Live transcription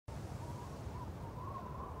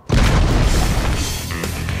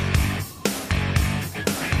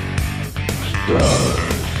Hey,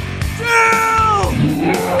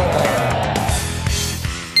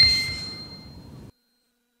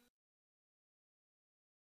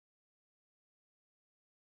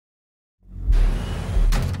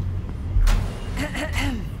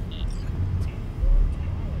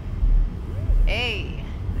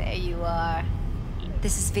 there you are.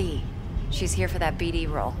 This is V. She's here for that BD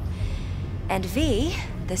role. And V,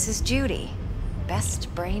 this is Judy.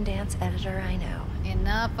 Best Braindance editor I know.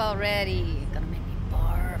 Enough already. Gonna make me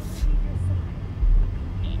barf.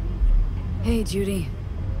 Hey, Judy.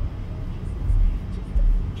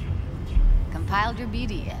 Compiled your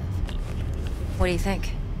BDF. What do you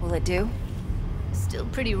think? Will it do? Still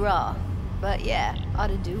pretty raw, but yeah, ought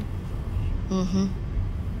to do. Mm-hmm.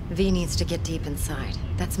 V needs to get deep inside.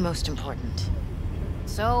 That's most important.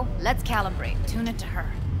 So, let's calibrate. Tune it to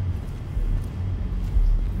her.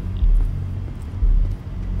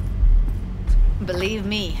 Believe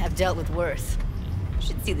me, I've dealt with worse.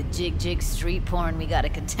 Should see the jig street porn we gotta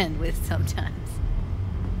contend with sometimes.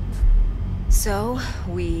 So,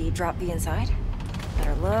 we drop V inside? Let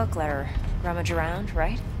her look, let her rummage around,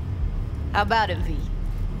 right? How about it, V?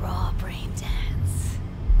 Raw brain dance.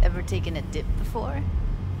 Ever taken a dip before?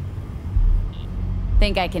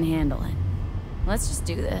 Think I can handle it. Let's just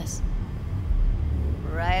do this.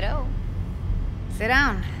 Righto. Sit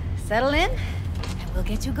down, settle in, and we'll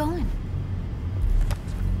get you going.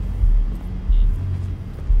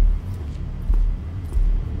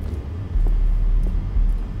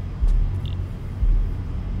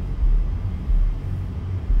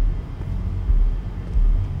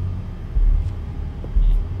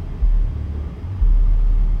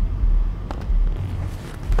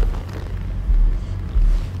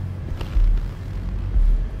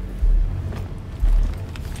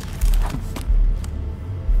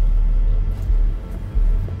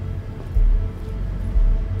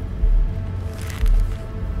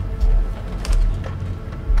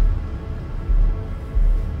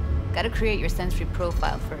 Gotta create your sensory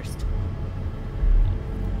profile first.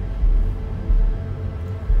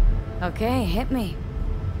 Okay, hit me.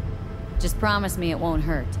 Just promise me it won't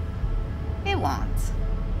hurt. It won't.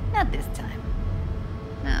 Not this time.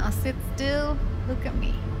 Now sit still, look at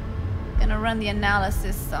me. Gonna run the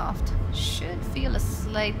analysis soft. Should feel a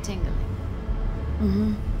slight tingling.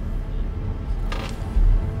 Mm-hmm.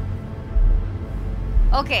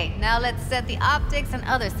 Okay, now let's set the optics and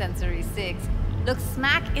other sensory sigs. Look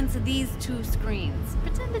smack into these two screens.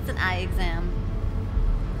 Pretend it's an eye exam.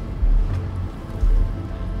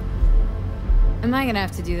 Am I gonna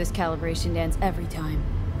have to do this calibration dance every time?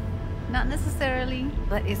 Not necessarily,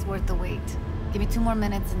 but it's worth the wait. Give me 2 more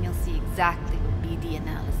minutes and you'll see exactly what BD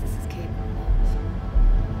analysis is capable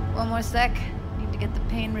of. One more sec. Need to get the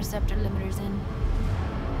pain receptor limiters in.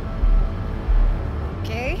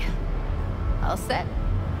 Okay. All set.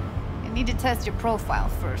 You need to test your profile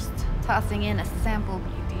first. Tossing in a sample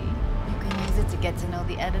BD. You can use it to get to know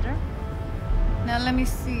the editor. Now let me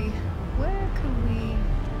see. Where could we...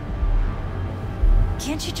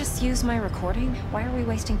 Can't you just use my recording? Why are we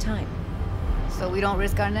wasting time? So we don't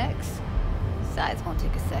risk our necks. Besides, won't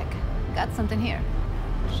take a sec. Got something here.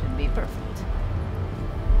 Should be perfect.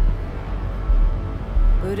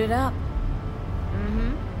 Boot it up.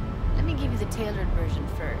 Mm-hmm. Let me give you the tailored version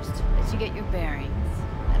first. Let you get your bearings.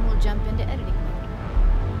 Then we'll jump into editing mode.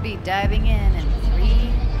 Be diving in 3, 2,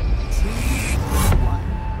 1.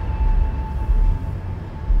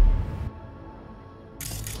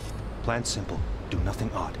 Plan simple. Do nothing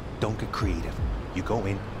odd. Don't get creative. You go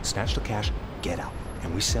in, snatch the cash, get out.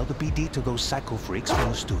 And we sell the BD to those psycho freaks from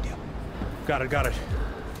the studio. Got it.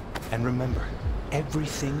 And remember,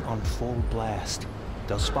 everything on full blast.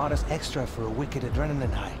 They'll spot us extra for a wicked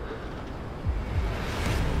adrenaline high.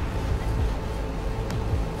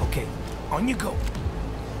 Okay, on you go.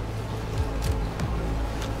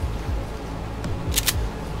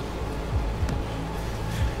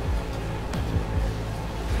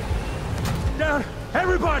 Down!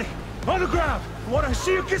 Everybody! On the ground! I want to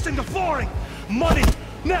see you kissing the flooring! Money!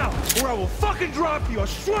 Now! Or I will fucking drop you! I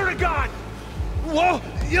swear to God! Whoa!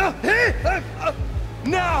 Yeah! Hey!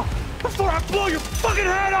 Now! Before I blow your fucking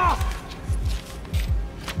head off!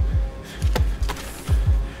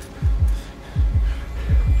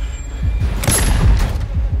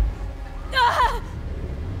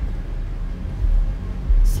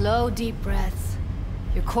 Slow, deep breaths.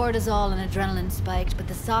 Your cortisol and adrenaline spiked, but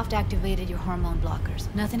the soft activated your hormone blockers.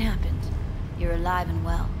 Nothing happened. You're alive and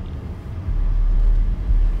well.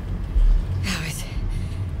 That was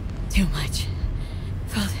too much.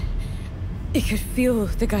 Felt it could feel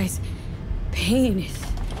the guy's pain,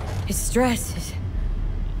 his stress, his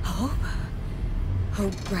hope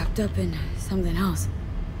wrapped up in something else.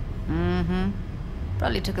 Mm-hmm.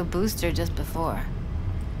 Probably took a booster just before.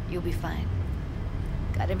 You'll be fine.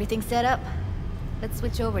 Got everything set up? Let's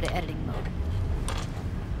switch over to editing mode.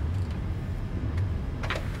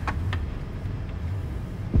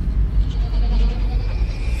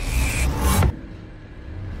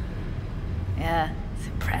 Yeah, it's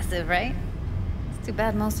impressive, right? It's too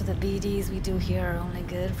bad most of the BDs we do here are only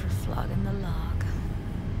good for flogging the log.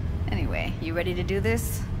 Anyway, you ready to do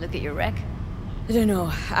this? Look at your rec? I don't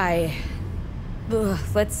know,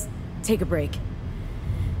 let's take a break.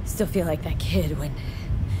 Still feel like that kid when...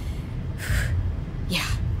 Yeah,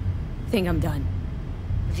 think I'm done.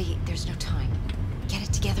 V, there's no time. Get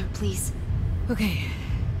it together, please. Okay.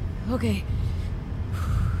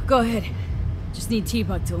 Go ahead. Just need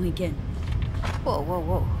T-Bug to link in. Whoa,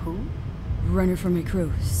 who? Runner for my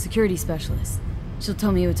crew, security specialist. She'll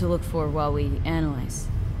tell me what to look for while we analyze.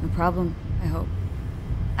 No problem, I hope.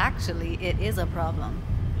 Actually, it is a problem.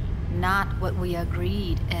 Not what we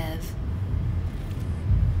agreed, Ev.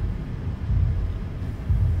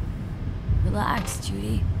 Relax,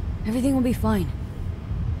 Judy. Everything will be fine.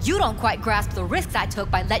 You don't quite grasp the risks I took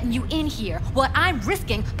by letting you in here. What I'm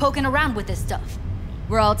risking poking around with this stuff.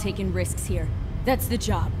 We're all taking risks here. That's the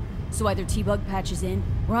job. So either T-Bug patches in,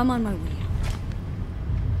 or I'm on my way out.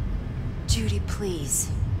 Judy, please.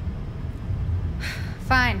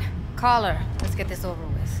 Fine. Call her. Let's get this over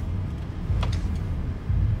with.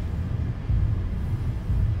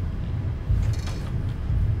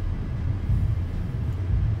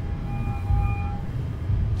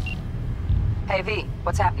 Hey V,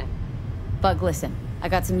 what's happening? Bug, listen. I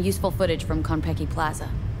got some useful footage from Konpeki Plaza.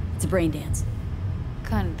 It's a Braindance.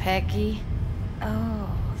 Konpeki? Oh,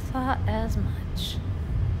 thought as much.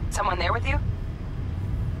 Someone there with you?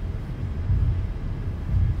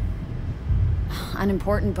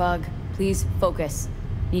 Unimportant, Bug. Please focus.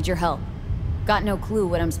 Need your help. Got no clue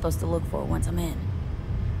what I'm supposed to look for once I'm in.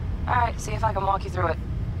 Alright, see if I can walk you through it.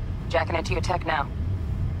 Jacking into your tech now.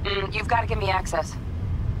 You've got to give me access.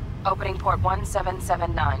 Opening port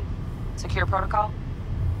 1779. Secure protocol?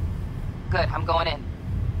 Good, I'm going in.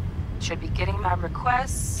 Should be getting my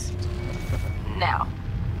request... now.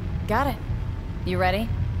 Got it. You ready?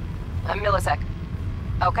 A millisec.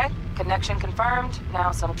 Okay, connection confirmed.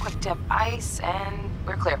 Now some quick tip ice, and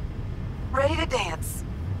we're clear. Ready to dance.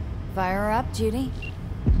 Fire her up, Judy.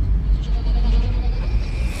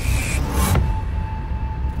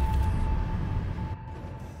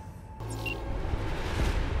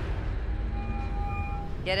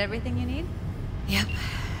 Get everything you need? Yep,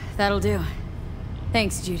 that'll do.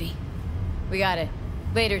 Thanks, Judy. We got it.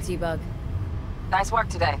 Later, T-Bug. Nice work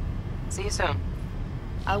today. See you soon.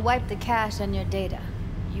 I'll wipe the cache on your data.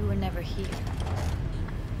 You were never here.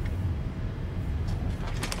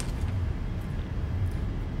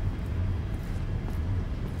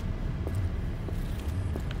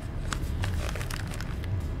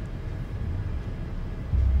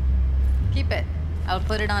 Keep it. I'll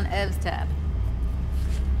put it on Ev's tab.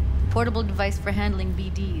 Portable device for handling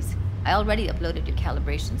BDs. I already uploaded your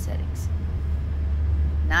calibration settings.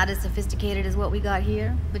 Not as sophisticated as what we got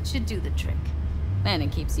here, but should do the trick. And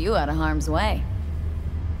it keeps you out of harm's way.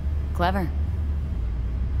 Clever.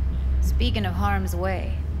 Speaking of harm's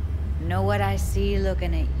way, know what I see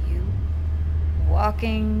looking at you?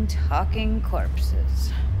 Walking, talking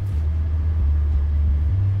corpses.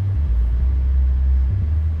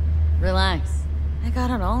 Relax. I got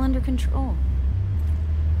it all under control.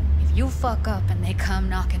 If you fuck up and they come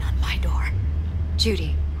knocking on my door...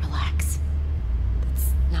 Judy, relax.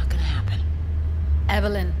 That's not gonna happen.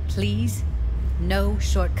 Evelyn, please. No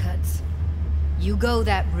shortcuts. You go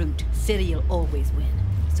that route, City'll always win.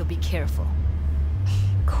 So be careful.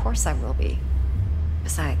 Of course I will be.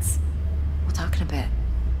 Besides, we'll talk in a bit.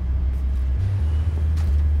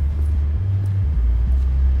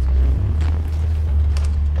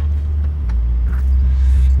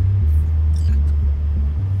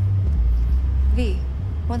 V,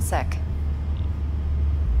 one sec.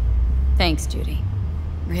 Thanks, Judy.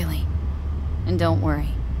 Really. And don't worry.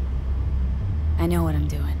 I know what I'm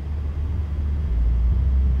doing.